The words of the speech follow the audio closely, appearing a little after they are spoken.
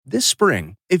This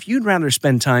spring, if you'd rather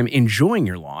spend time enjoying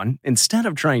your lawn instead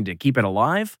of trying to keep it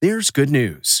alive, there's good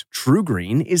news. True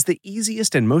Green is the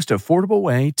easiest and most affordable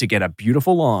way to get a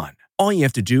beautiful lawn. All you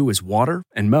have to do is water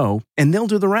and mow, and they'll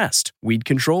do the rest. Weed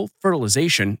control,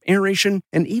 fertilization, aeration,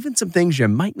 and even some things you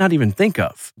might not even think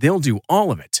of. They'll do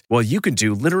all of it, while you can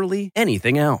do literally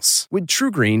anything else. With True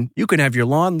Green, you can have your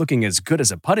lawn looking as good as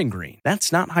a putting green.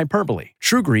 That's not hyperbole.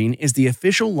 True Green is the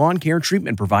official lawn care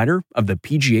treatment provider of the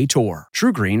PGA Tour.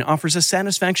 True Green offers a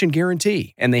satisfaction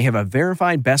guarantee, and they have a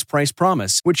verified best price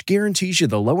promise, which guarantees you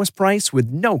the lowest price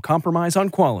with no compromise on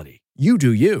quality. You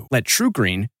do you. Let True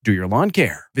Green do your lawn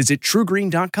care. Visit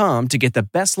truegreen.com to get the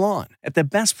best lawn at the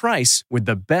best price with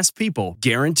the best people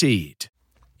guaranteed.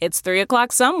 It's 3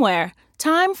 o'clock somewhere.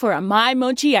 Time for a My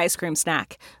Mochi ice cream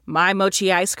snack. My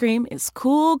Mochi ice cream is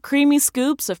cool, creamy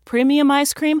scoops of premium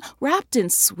ice cream wrapped in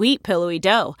sweet, pillowy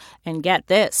dough. And get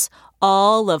this,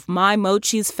 all of My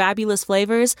Mochi's fabulous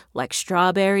flavors, like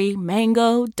strawberry,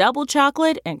 mango, double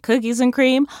chocolate, and cookies and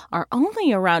cream, are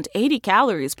only around 80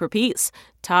 calories per piece.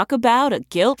 Talk about a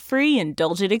guilt-free,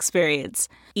 indulgent experience.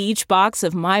 Each box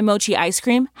of My Mochi ice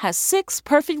cream has 6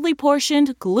 perfectly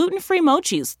portioned, gluten-free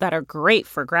mochis that are great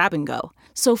for grab and go.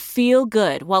 So feel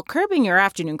good while curbing your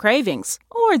afternoon cravings,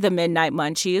 or the midnight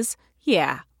munchies.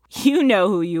 Yeah, you know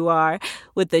who you are,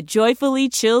 with the joyfully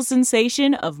chill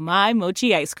sensation of My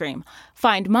Mochi ice cream.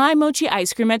 Find My Mochi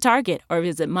ice cream at Target or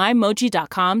visit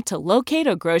mymochi.com to locate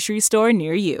a grocery store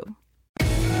near you.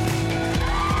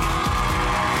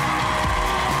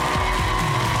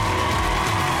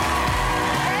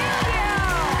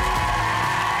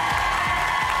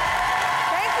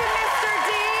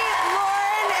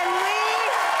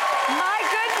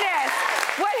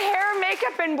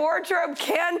 And wardrobe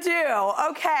can do.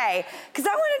 Okay, because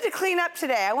I wanted to clean up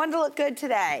today. I wanted to look good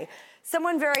today.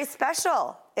 Someone very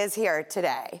special is here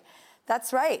today.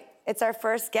 That's right, it's our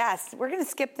first guest. We're gonna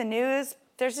skip the news.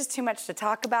 There's just too much to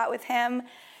talk about with him.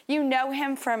 You know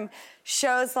him from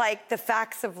shows like The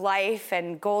Facts of Life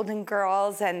and Golden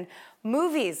Girls and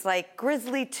movies like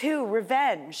Grizzly 2,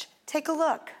 Revenge. Take a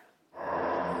look. Did you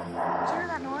hear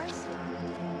that noise?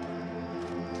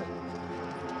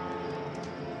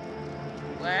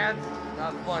 Lance,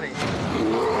 not funny. The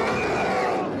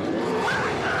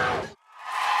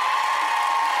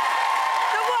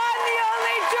one, the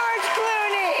only George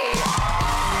Clooney.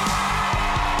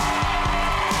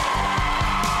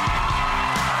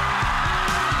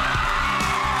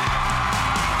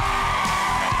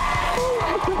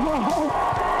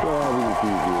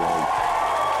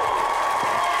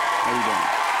 How you doing?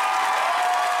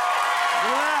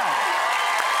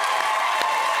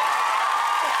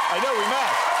 I know, we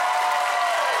met.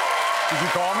 Did you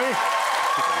call me?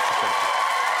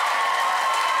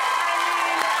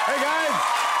 Hey, guys.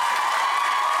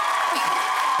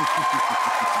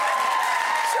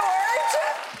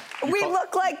 George, we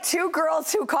look like two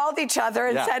girls who called each other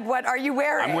and said, what are you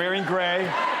wearing? I'm wearing gray.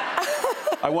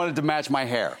 I wanted to match my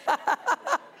hair.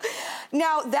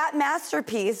 Now, that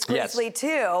masterpiece, Grizzly 2.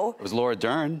 It was Laura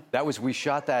Dern. We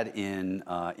shot that in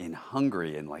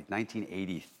Hungary in like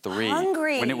 1983.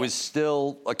 Hungary. When it was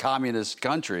still a communist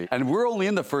country. And we're only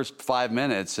in the first 5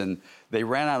 minutes, and they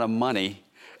ran out of money,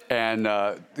 and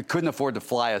they couldn't afford to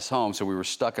fly us home, so we were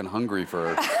stuck in Hungary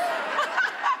for...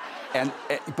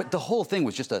 But the whole thing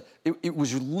was just it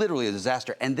was literally a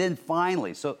disaster. And then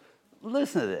finally, so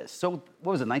listen to this. So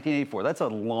what was it, 1984? That's a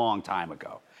long time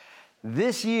ago.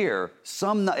 This year,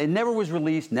 it never was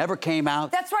released, never came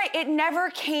out. That's right, it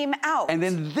never came out. And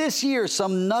then this year,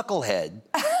 some knucklehead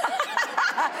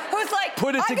who's like,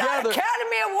 put it together. I got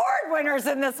Academy Award winners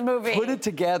in this movie. Put it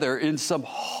together in some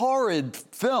horrid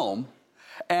film,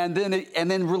 and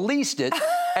then released it.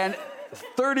 And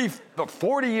 40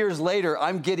 years later,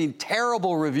 I'm getting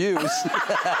terrible reviews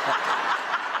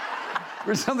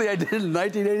for something I did in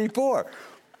 1984.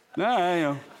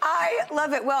 I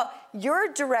love it. Well, your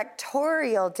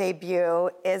directorial debut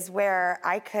is where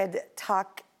I could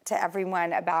talk to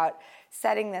everyone about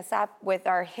setting this up with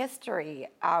our history.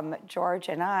 George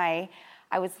and I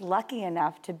was lucky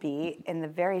enough to be in the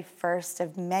very first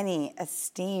of many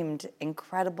esteemed,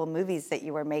 incredible movies that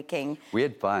you were making. We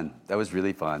had fun. That was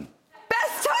really fun.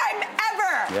 Best time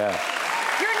ever! Yeah.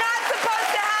 You're not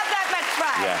supposed to have that much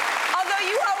fun. Yeah. Although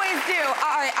you always do.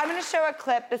 All right, I'm going to show a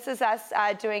clip. This is us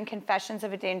doing Confessions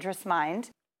of a Dangerous Mind.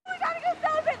 We gotta go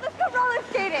celebrate. Let's go roller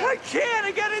skating. I can't.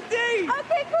 I got a date.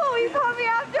 Okay, cool. Will you call me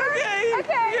after? Okay.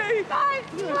 Okay. Bye.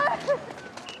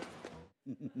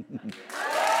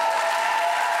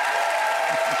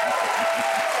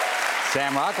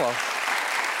 Sam Rockwell.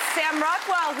 Sam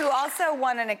Rockwell, who also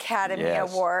won an Academy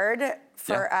Award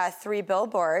for 3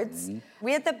 Billboards.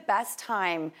 We had the best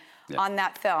time on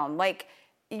that film. Like,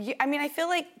 I feel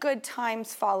like good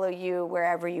times follow you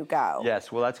wherever you go.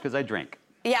 Yes, well, that's because I drink.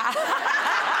 Yeah.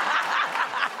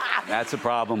 That's a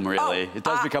problem, really. It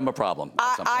does become a problem.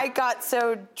 I got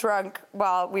so drunk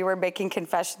while we were making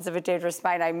Confessions of a Dangerous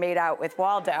Mind, I made out with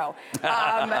Waldo.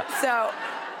 So,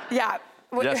 yeah.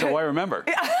 That's what I remember.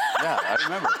 Yeah, I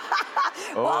remember.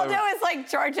 Waldo is like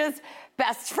George's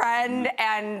best friend,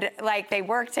 and like they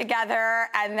work together.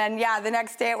 And then, the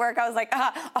next day at work, I was like,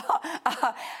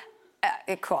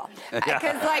 cool.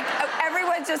 Because like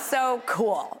everyone's just so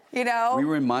cool, you know? We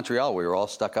were in Montreal. We were all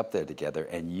stuck up there together,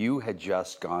 and you had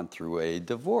just gone through a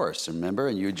divorce, remember?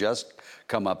 And you had just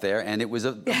come up there, and it was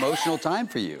an emotional time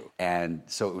for you. And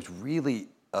so it was really,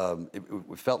 it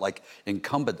felt like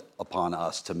incumbent upon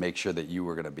us to make sure that you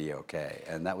were going to be okay.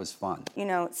 And that was fun. You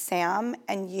know, Sam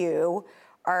and you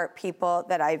are people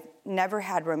that I've never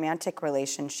had romantic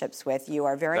relationships with. You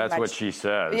are very much... That's what she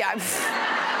says. Yeah.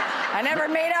 I never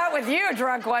made out with you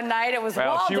drunk one night. It was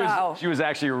Waldo. She was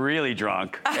actually really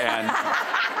drunk. And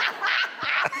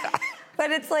But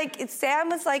it's like, Sam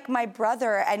was like my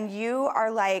brother, and you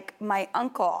are like my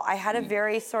uncle. I had a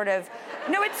very sort of...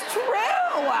 No, it's true.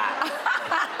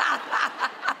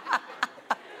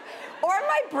 Or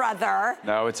my brother.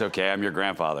 No, it's okay. I'm your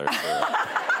grandfather.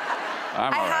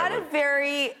 I had a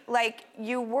very, like,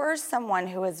 you were someone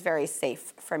who was very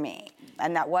safe for me.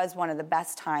 And that was one of the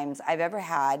best times I've ever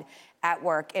had at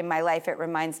work in my life. It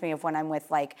reminds me of when I'm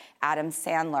with, like, Adam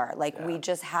Sandler. Like, we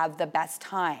just have the best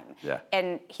time. Yeah.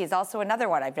 And he's also another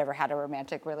one I've never had a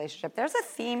romantic relationship. There's a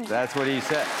theme. That's what he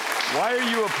said. Why are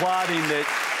you applauding that?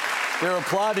 They're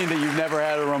applauding that you've never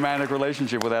had a romantic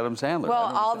relationship with Adam Sandler.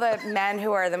 Well, all the men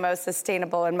who are the most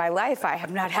sustainable in my life, I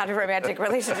have not had a romantic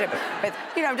relationship with.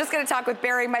 You know, I'm just going to talk with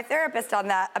Barry, my therapist,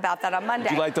 about that on Monday.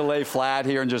 Would you like to lay flat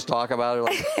here and just talk about it?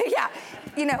 Like... Yeah,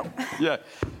 you know. Yeah.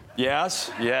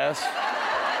 Yes.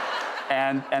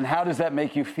 And how does that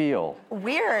make you feel?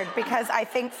 Weird, because I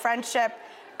think friendship.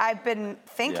 I've been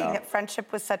thinking that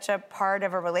friendship was such a part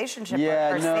of a relationship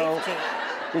for safety.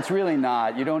 It's really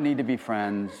not. You don't need to be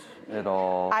friends at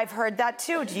all. I've heard that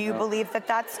too. Do you believe that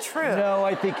that's true? No,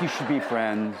 I think you should be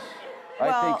friends.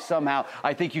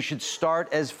 I think you should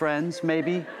start as friends,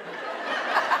 maybe.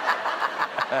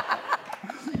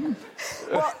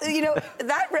 Well, you know,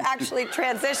 that actually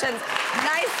transitions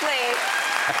nicely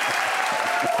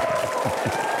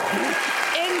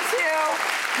into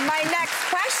my next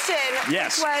question.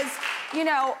 Yes. Which was, you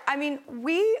know, I mean,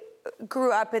 we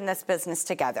grew up in this business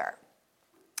together.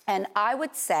 And I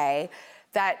would say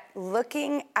that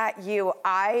looking at you,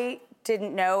 I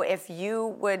didn't know if you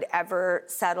would ever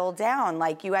settle down.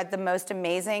 Like, you had the most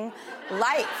amazing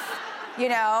life, you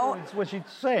know? What's she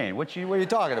saying? What are you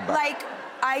talking about? Like,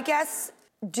 I guess,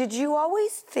 did you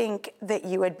always think that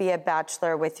you would be a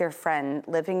bachelor with your friend,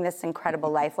 living this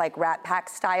incredible life, like Rat Pack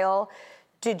style?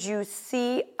 Did you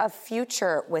see a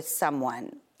future with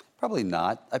someone? Probably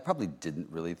not. I probably didn't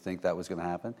really think that was going to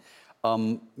happen.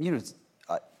 You know,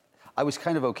 I was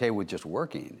kind of okay with just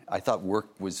working. I thought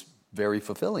work was very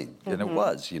fulfilling, and it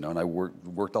was, you know, and I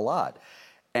worked a lot.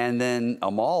 And then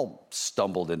Amal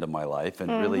stumbled into my life and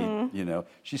really, you know,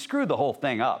 she screwed the whole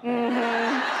thing up.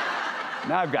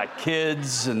 Now I've got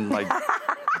kids and, like,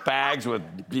 bags with,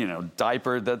 you know,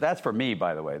 diapers. That's for me,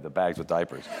 by the way, the bags with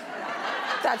diapers.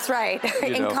 That's right.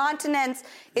 You know, incontinence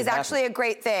is actually a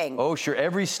great thing. Oh, sure.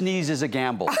 Every sneeze is a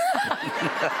gamble.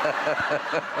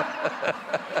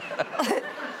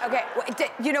 Okay,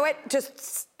 you know what?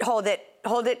 Just hold it.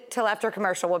 Hold it till after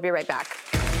commercial. We'll be right back.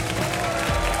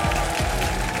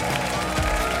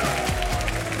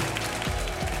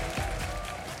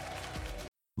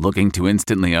 Looking to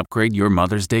instantly upgrade your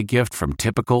Mother's Day gift from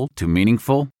typical to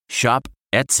meaningful? Shop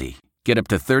Etsy. Get up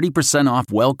to 30%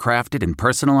 off well-crafted and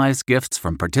personalized gifts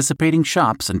from participating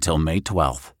shops until May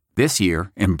 12th. This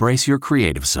year, embrace your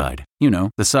creative side. You know,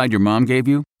 the side your mom gave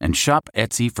you. And shop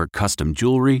Etsy for custom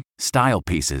jewelry, style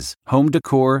pieces, home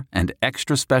decor, and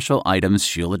extra special items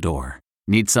she'll adore.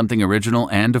 Need something original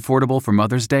and affordable for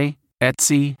Mother's Day?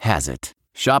 Etsy has it.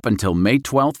 Shop until May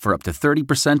 12th for up to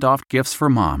 30% off gifts for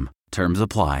mom. Terms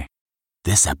apply.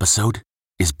 This episode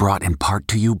is brought in part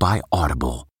to you by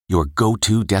Audible, your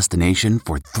go-to destination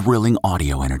for thrilling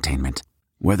audio entertainment.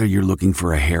 Whether you're looking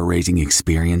for a hair-raising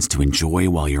experience to enjoy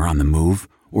while you're on the move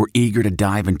or eager to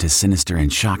dive into sinister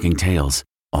and shocking tales,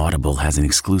 Audible has an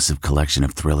exclusive collection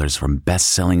of thrillers from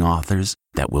best-selling authors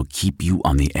that will keep you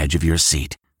on the edge of your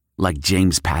seat. Like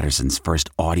James Patterson's first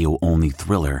audio-only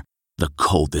thriller, The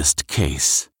Coldest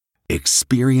Case.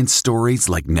 Experience stories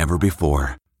like never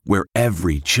before. where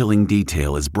every chilling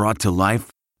detail is brought to life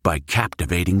by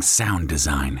captivating sound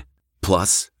design.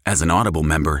 Plus, as an Audible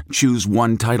member, choose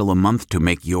one title a month to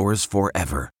make yours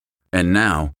forever. And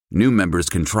now, new members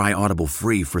can try Audible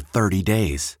free for 30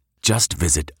 days. Just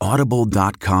visit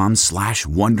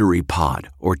audible.com/WonderyPod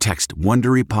or text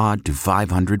WonderyPod to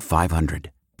 500-500.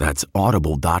 That's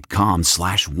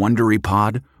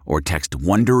audible.com/WonderyPod or text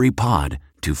WonderyPod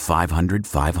to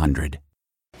 500-500.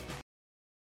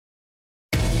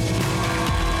 Okay,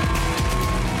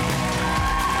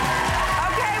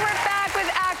 we're back with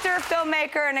actor,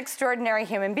 filmmaker, and extraordinary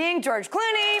human being, George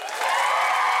Clooney.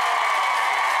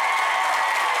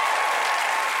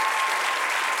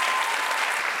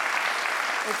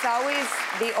 It's always,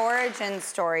 the origin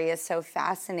story is so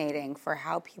fascinating for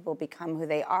how people become who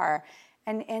they are.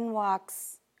 And in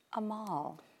walks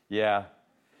Amal. Yeah.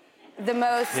 The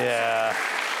most awake,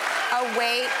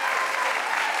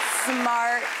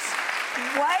 smart.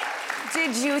 What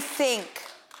did you think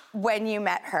when you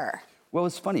met her? Well,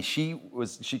 it's funny. She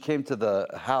came to the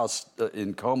house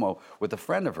in Como with a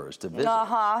friend of hers to visit.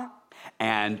 Uh-huh.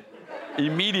 And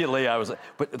immediately I was like,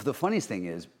 but the funniest thing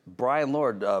is, Brian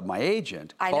Lord, my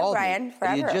agent, I know called Brian me. forever.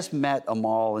 And he had just met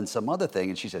Amal and some other thing,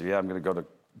 and she said, yeah, I'm going to go to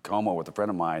Como with a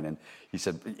friend of mine. And he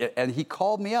said, and he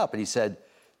called me up and he said,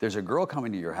 there's a girl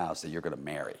coming to your house that you're going to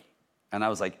marry. And I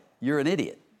was like, you're an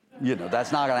idiot. You know,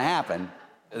 that's not going to happen.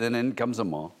 And then in comes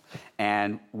Amal.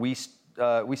 And we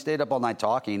stayed up all night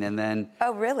talking, and then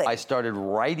Oh, really? I started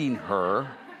writing her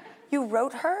You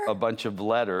wrote her? a bunch of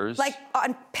letters. Like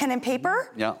on pen and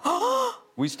paper? Yeah.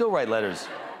 We still write letters.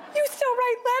 You still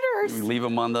write letters? We leave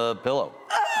them on the pillow.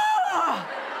 Ah!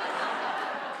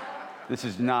 This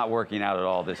is not working out at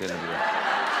all, this interview.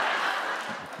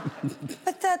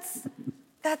 But that's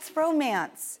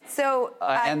romance. So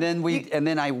and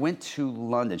then I went to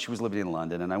London. She was living in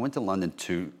London, and I went to London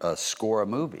to score a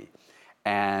movie.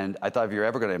 And I thought, if you're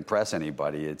ever going to impress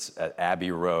anybody, it's at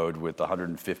Abbey Road with the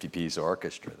 150-piece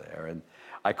orchestra there. And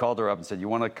I called her up and said, you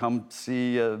want to come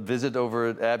see a visit over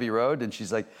at Abbey Road? And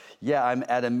she's like, yeah, I'm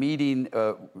at a meeting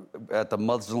at the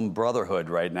Muslim Brotherhood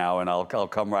right now, and I'll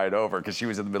come right over, because she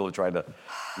was in the middle of trying to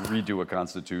redo a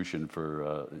constitution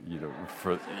for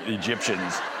for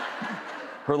Egyptians.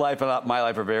 Her life and my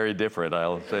life are very different,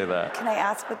 I'll say that. Can I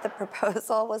ask what the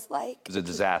proposal was like? It was a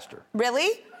disaster.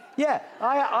 Really? Yeah,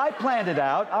 I planned it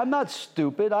out. I'm not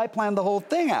stupid. I planned the whole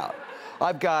thing out.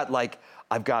 I've got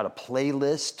a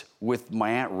playlist with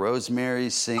my Aunt Rosemary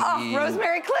singing. Oh,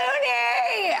 Rosemary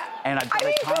Clooney! And I've got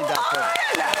come on!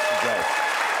 Right.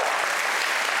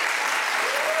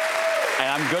 And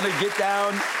I'm gonna get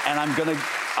down and I'm gonna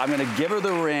give her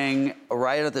the ring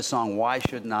right at the song "Why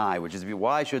Shouldn't I," which is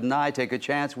 "Why shouldn't I take a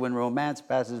chance when romance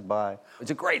passes by?"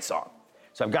 It's a great song.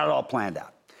 So I've got it all planned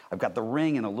out. I've got the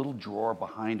ring in a little drawer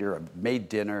behind her. I've made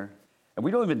dinner. And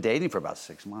we'd only been dating for about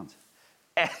 6 months.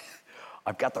 And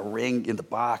I've got the ring in the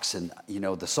box, and,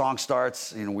 the song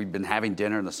starts. We've been having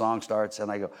dinner, and the song starts.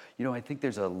 And I go, I think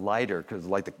there's a lighter, because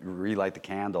relight the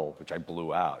candle, which I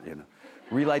blew out,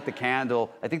 Relight the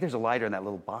candle. I think there's a lighter in that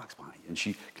little box behind you. And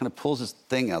she kind of pulls this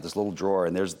thing out, this little drawer,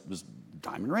 and there's this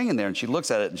diamond ring in there. And she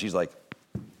looks at it, and she's like,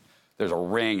 there's a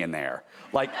ring in there.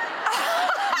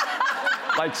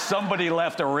 Like somebody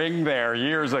left a ring there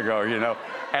years ago,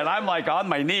 And I'm like on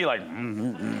my knee, like,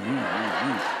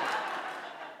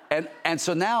 And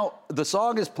so now the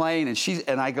song is playing,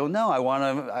 and I go, no, I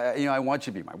want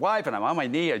you to be my wife, and I'm on my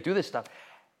knee, I do this stuff.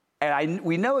 And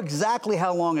we know exactly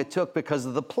how long it took because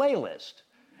of the playlist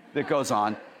that goes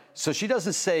on. So she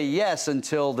doesn't say yes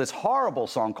until this horrible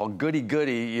song called Goody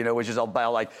Goody, which is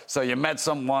about so you met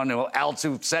someone else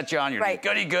who set you on your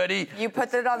goody goody. You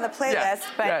put it on the playlist,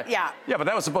 but yeah. Yeah, but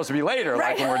that was supposed to be later,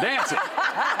 right. Like when we're dancing.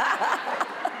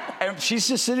 And she's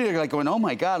just sitting there going, oh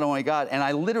my God. And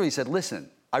I literally said, listen,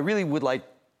 I really would like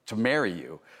to marry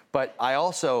you, but I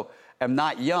also am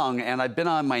not young, and I've been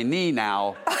on my knee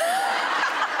now,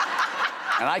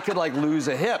 and I could lose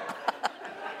a hip.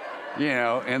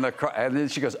 And then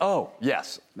she goes, oh,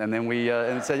 yes. And then we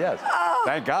said yes. Oh,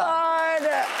 thank God.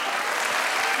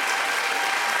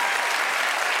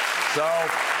 So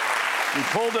we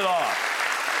pulled it off.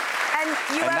 And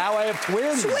now I have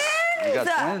twins. Twins! We got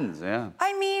twins, yeah.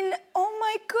 I mean, oh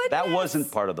my goodness. That wasn't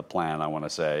part of the plan, I want to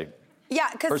say. Yeah,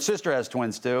 because her sister has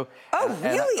twins too. Oh,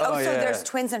 really? So yeah. there's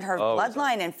twins in her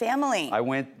bloodline and family.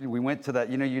 We went to that.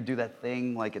 You do that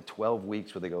thing at 12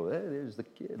 weeks where they go, hey, there's the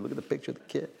kid. Look at the picture of the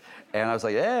kid. And I was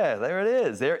like, yeah, there it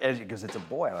is. There, and she goes, it's a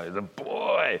boy. I'm like, it's a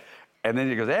boy. And then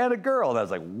he goes, and a girl. And I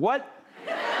was like, what?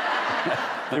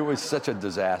 It was such a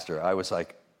disaster. I was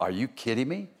like, are you kidding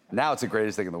me? Now it's the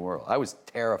greatest thing in the world. I was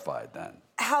terrified then.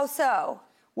 How so?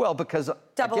 Well, because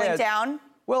doubling down.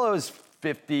 Well, I was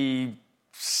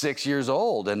 56 years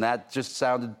old, and that just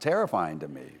sounded terrifying to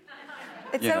me.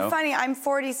 It's so funny. I'm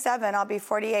 47. I'll be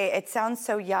 48. It sounds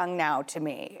so young now to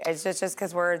me. It's just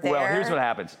because we're there. Well, here's what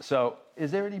happens. So,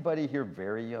 is there anybody here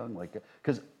very young? Like,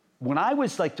 because when I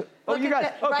was like, Look you guys,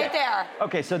 at right there.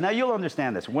 Okay, so now you'll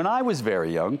understand this. When I was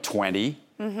very young, 20.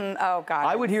 Mm-hmm. Oh God.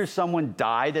 I would hear someone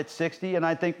died at 60, and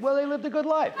I'd think, well, they lived a good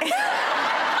life.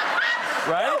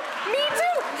 Right? Me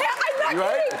too. I'm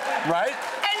not kidding. Right?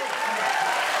 And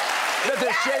That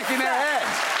they're shaking their heads.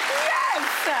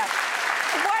 Yes.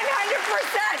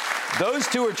 100%. Those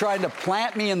two are trying to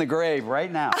plant me in the grave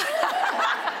right now.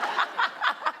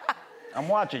 I'm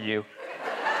watching you.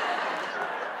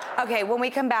 Okay, when we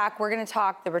come back, we're going to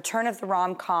talk the return of the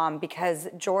rom-com because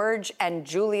George and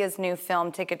Julia's new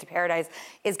film, Ticket to Paradise,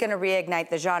 is going to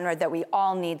reignite the genre that we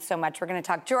all need so much. We're going to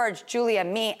talk George, Julia,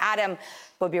 me, Adam.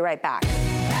 We'll be right back.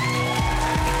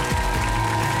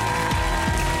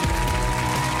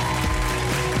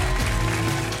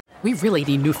 We really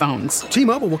need new phones.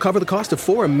 T-Mobile will cover the cost of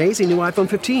 4 amazing new iPhone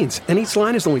 15s, and each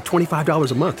line is only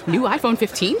 $25 a month. New iPhone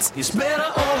 15s? It's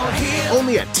better over here.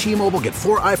 Only at T-Mobile, get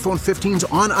 4 iPhone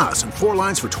 15s on us and 4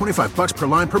 lines for $25 per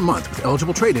line per month with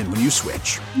eligible trade-in when you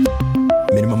switch.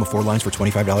 Minimum of 4 lines for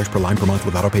 $25 per line per month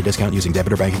with autopay discount using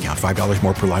debit or bank account. $5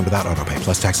 more per line without autopay,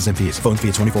 plus taxes and fees. Phone fee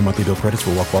at 24 monthly bill credits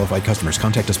for well-qualified customers.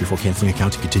 Contact us before canceling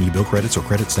account to continue bill credits or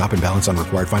credit stop and balance on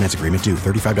required finance agreement due.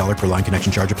 $35 per line connection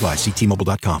charge applies. See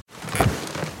T-Mobile.com.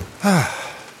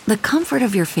 The comfort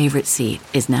of your favorite seat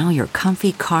is now your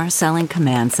comfy car-selling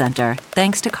command center,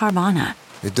 thanks to Carvana.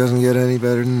 It doesn't get any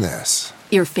better than this.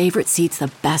 Your favorite seat's the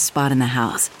best spot in the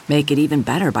house. Make it even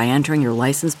better by entering your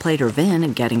license plate or VIN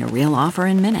and getting a real offer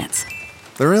in minutes.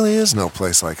 There really is no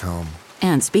place like home.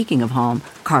 And speaking of home,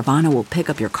 Carvana will pick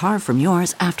up your car from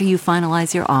yours after you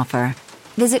finalize your offer.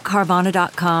 Visit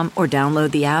Carvana.com or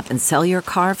download the app and sell your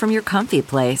car from your comfy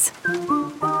place.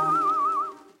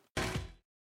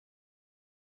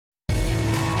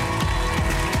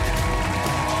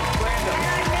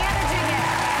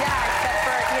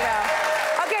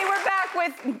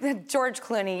 George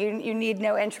Clooney, you need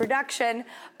no introduction.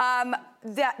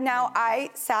 Now, I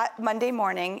sat Monday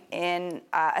morning in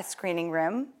a screening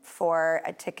room for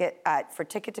Ticket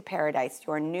to Paradise,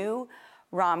 your new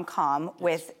rom-com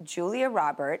with Julia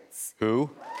Roberts. Who?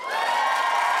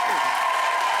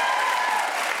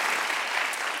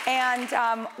 And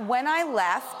when I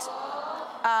left,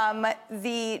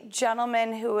 the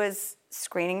gentleman who was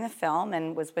screening the film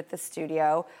and was with the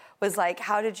studio was like,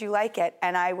 "How did you like it?"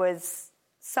 And I was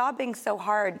sobbing so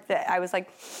hard that I was like,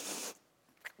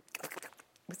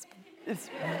 it's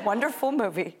a wonderful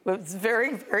movie. It was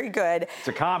very, very good. It's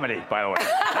a comedy, by the way.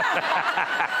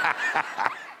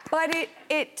 But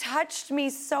it touched me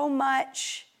so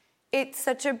much. It's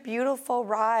such a beautiful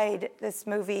ride, this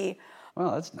movie.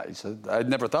 Well, that's nice. I'd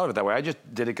never thought of it that way. I just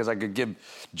did it because I could give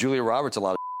Julia Roberts a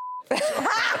lot of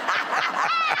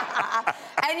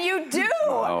And you do.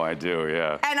 Oh, I do,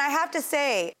 yeah. And I have to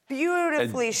say,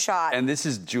 beautifully shot. And this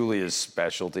is Julia's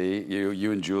specialty.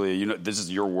 You and Julia, this is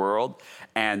your world.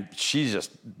 And she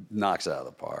just knocks it out of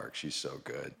the park. She's so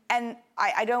good. And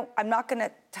I'm not going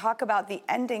to talk about the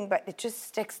ending, but it just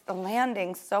sticks the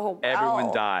landing so well.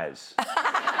 Everyone dies.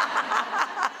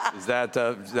 Is that,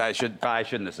 I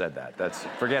shouldn't have said that.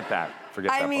 Forget that.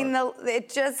 Forget that. I mean,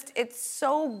 it's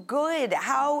so good.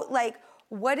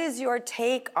 What is your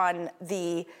take on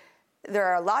there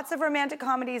are lots of romantic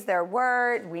comedies,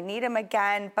 we need them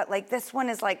again, but this one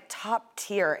is top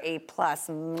tier, A+.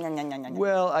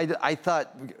 Well, I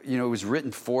thought, it was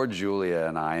written for Julia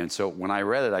and I, and so when I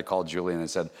read it, I called Julia and I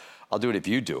said, I'll do it if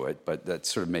you do it, but that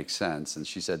sort of makes sense. And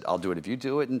she said, I'll do it if you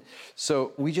do it. And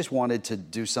so we just wanted to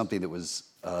do something that was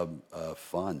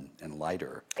fun and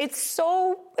lighter. It's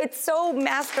so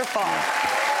masterful.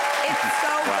 It's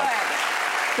so good.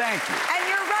 Thank you. And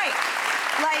you're right.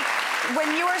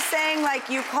 When you were saying,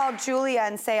 you call Julia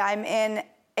and say, I'm in,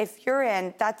 if you're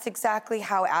in, that's exactly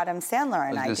how Adam Sandler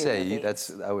and I do. I was going to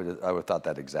say, I would have thought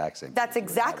that exact same thing. That's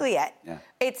exactly it. Yeah.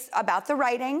 It's about the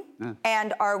writing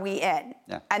and are we in?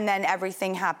 Yeah. And then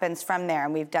everything happens from there.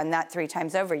 And we've done that 3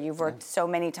 times over. You've worked so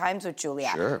many times with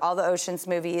Julia. Sure. All the Ocean's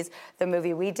movies, the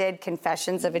movie we did,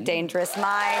 Confessions of a Dangerous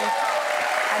Mind.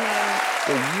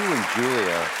 Well, you and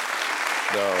Julia,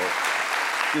 though,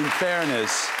 in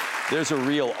fairness, there's a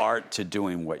real art to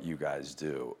doing what you guys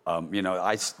do.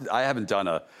 I haven't done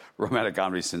a romantic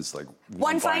comedy since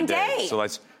One Fine Day. So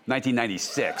that's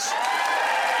 1996.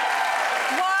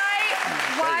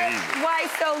 Why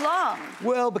so long?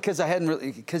 Well, because I hadn't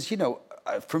really,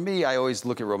 for me, I always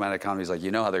look at romantic comedies like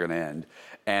you know how they're going to end.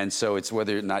 And so it's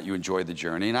whether or not you enjoy the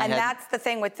journey. And that's the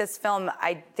thing with this film.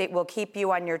 It will keep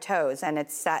you on your toes, and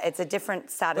it's a different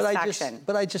satisfaction.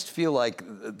 But I just feel like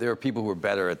there are people who are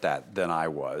better at that than I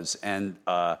was. And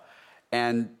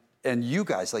you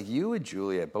guys, like you and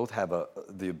Julia, both have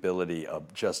the ability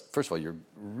of just, first of all, you're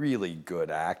really good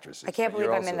actresses. I can't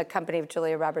believe I'm in the company of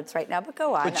Julia Roberts right now, but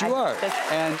go on. But you are.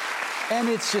 And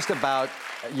it's just about,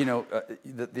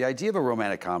 the idea of a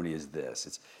romantic comedy is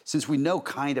this. Since we know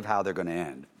kind of how they're going to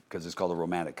end, because it's called a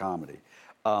romantic comedy,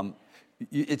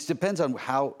 it depends on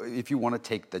if you want to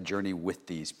take the journey with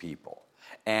these people.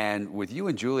 And with you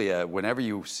and Julia, whenever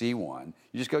you see one,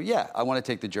 you just go, yeah, I want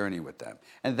to take the journey with them.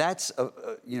 And that's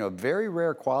a very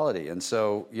rare quality. And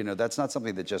so, that's not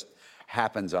something that just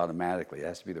happens automatically. It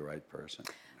has to be the right person.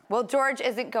 Well, George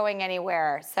isn't going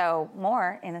anywhere, so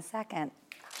more in a second.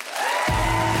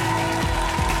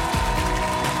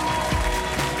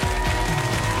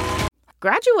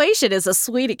 Graduation is a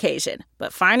sweet occasion,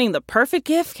 but finding the perfect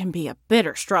gift can be a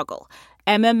bitter struggle.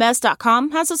 MMS.com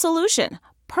has a solution.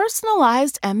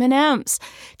 Personalized M&Ms.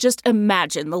 Just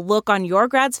imagine the look on your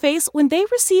grad's face when they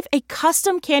receive a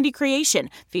custom candy creation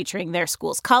featuring their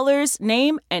school's colors,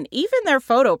 name, and even their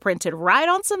photo printed right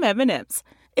on some M&Ms.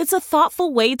 It's a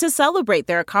thoughtful way to celebrate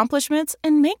their accomplishments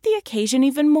and make the occasion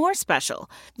even more special.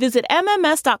 Visit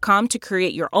MMS.com to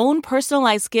create your own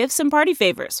personalized gifts and party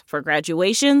favors for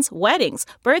graduations, weddings,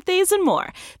 birthdays, and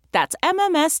more. That's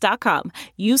MMS.com.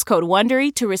 Use code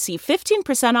WONDERY to receive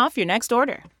 15% off your next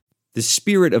order. The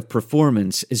spirit of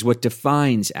performance is what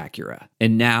defines Acura.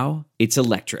 And now, it's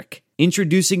electric.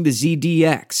 Introducing the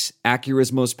ZDX,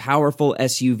 Acura's most powerful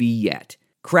SUV yet.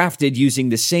 Crafted using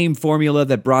the same formula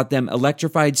that brought them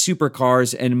electrified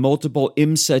supercars and multiple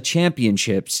IMSA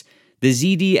championships, the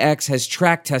ZDX has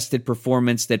track-tested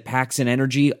performance that packs an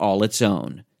energy all its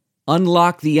own.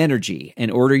 Unlock the energy and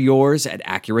order yours at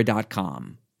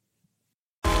Acura.com.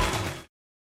 I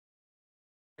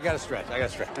got to stretch. I got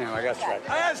to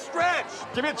stretch.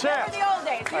 Give me a chance. The old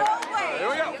days. The old way. Here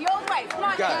we go. The old way. Come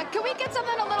on. Can we get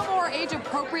something a little more age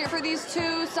appropriate for these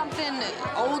two? Something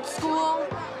old school?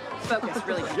 Focus,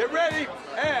 really. Get ready,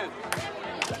 and...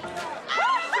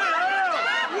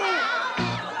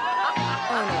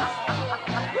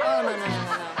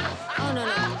 Oh, no.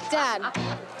 Dad,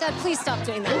 please stop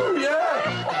doing that. Ooh,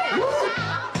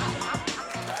 yeah.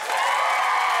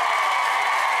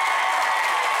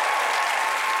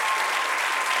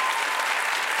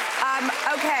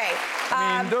 Okay.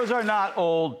 I mean, those are not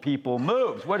old people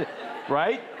moves.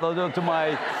 Right? Those are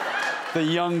the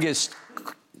youngest,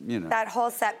 That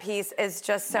whole set piece is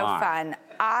just so fun.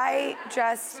 I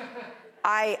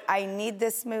need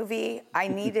this movie. I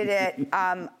needed it.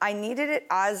 I needed it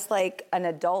as like an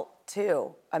adult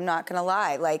too. I'm not gonna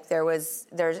lie. Like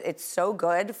it's so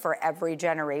good for every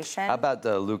generation. How about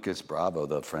Lucas Bravo,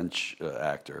 the French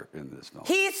actor in this film?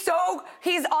 He's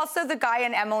also the guy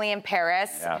in Emily in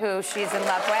Paris who she's in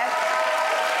love with.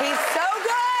 He's so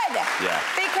good. Yeah.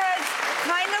 Because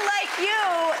kind of like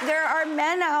you, there are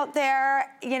men out there,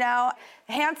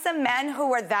 handsome men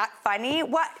who are that funny.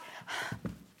 What?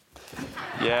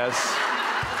 Yes.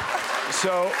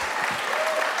 So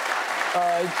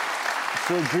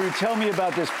Drew, tell me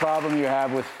about this problem you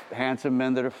have with handsome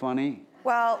men that are funny.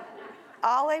 Well,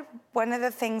 one of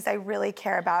the things I really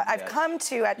care about, I've come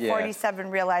to at 47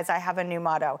 realize I have a new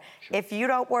motto. Sure. If you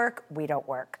don't work, we don't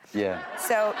work. Yeah.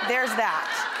 So there's that.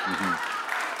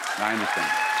 Mm-hmm. I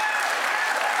understand.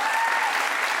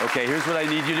 Okay, here's what I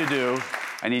need you to do.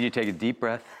 I need you to take a deep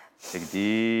breath. Take a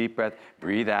deep breath.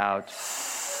 Breathe out.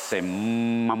 Say,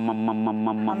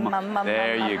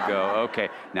 there you go. Okay,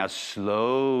 now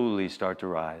slowly start to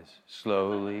rise.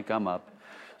 Slowly come up.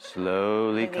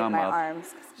 Slowly come up.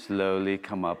 Arms. Slowly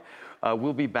come up.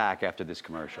 We'll be back after this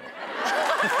commercial.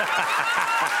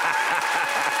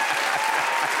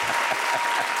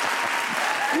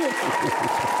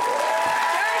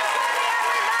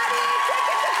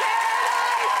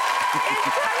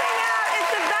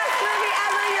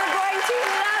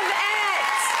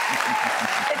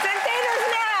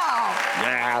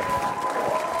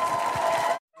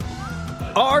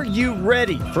 Are you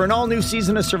ready for an all-new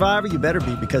season of Survivor? You better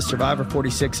be, because Survivor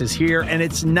 46 is here, and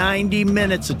it's 90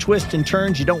 minutes of twists and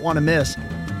turns you don't want to miss.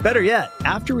 Better yet,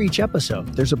 after each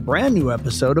episode, there's a brand new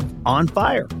episode of On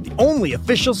Fire, the only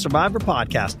official Survivor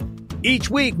podcast. Each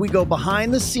week, we go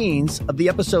behind the scenes of the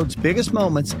episode's biggest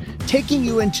moments, taking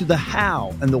you into the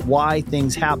how and the why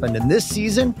things happened. And this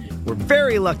season, we're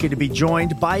very lucky to be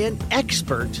joined by an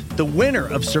expert, the winner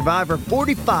of Survivor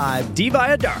 45,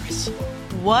 Diva Adaris.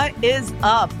 What is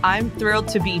up? I'm thrilled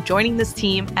to be joining this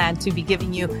team and to be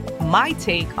giving you my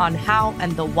take on how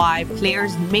and the why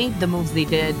players made the moves they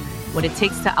did, what it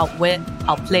takes to outwit,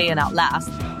 outplay, and outlast,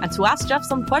 and to ask Jeff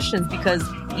some questions because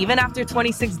even after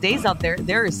 26 days out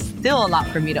there is still a lot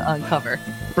for me to uncover.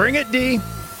 Bring it, D.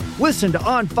 Listen to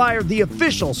On Fire, the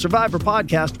official Survivor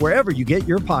podcast, wherever you get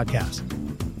your podcast.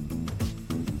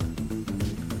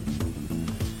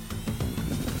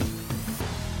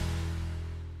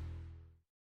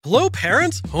 Hello,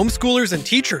 parents, homeschoolers, and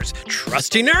teachers.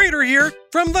 Trusty narrator here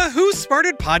from the Who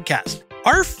Smarted podcast.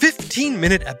 Our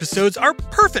 15-minute episodes are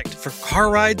perfect for car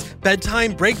rides,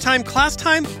 bedtime, break time, class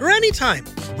time, or anytime.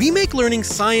 We make learning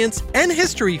science and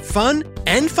history fun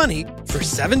and funny for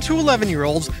 7 to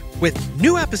 11-year-olds with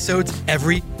new episodes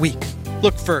every week.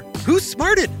 Look for Who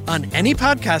Smarted on any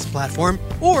podcast platform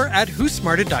or at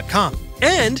whosmarted.com.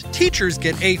 And teachers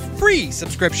get a free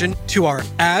subscription to our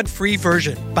ad-free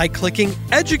version by clicking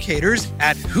educators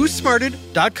at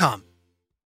whosmarted.com.